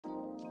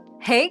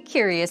Hey,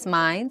 curious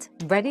minds,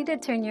 ready to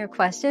turn your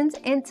questions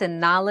into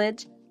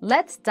knowledge?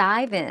 Let's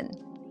dive in.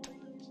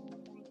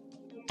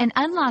 An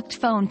unlocked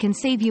phone can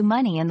save you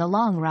money in the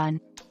long run.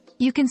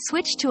 You can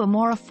switch to a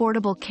more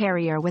affordable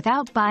carrier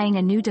without buying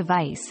a new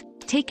device,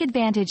 take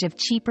advantage of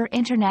cheaper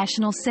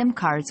international SIM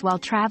cards while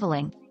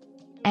traveling,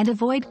 and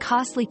avoid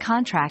costly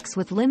contracts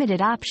with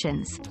limited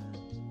options.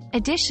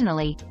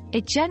 Additionally,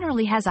 it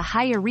generally has a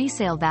higher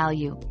resale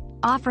value,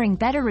 offering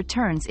better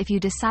returns if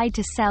you decide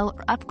to sell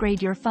or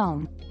upgrade your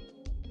phone.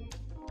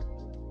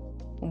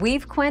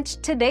 We've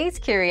quenched today's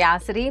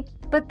curiosity,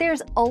 but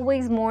there's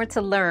always more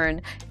to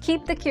learn.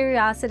 Keep the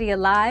curiosity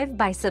alive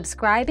by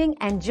subscribing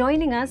and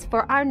joining us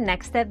for our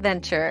next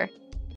adventure.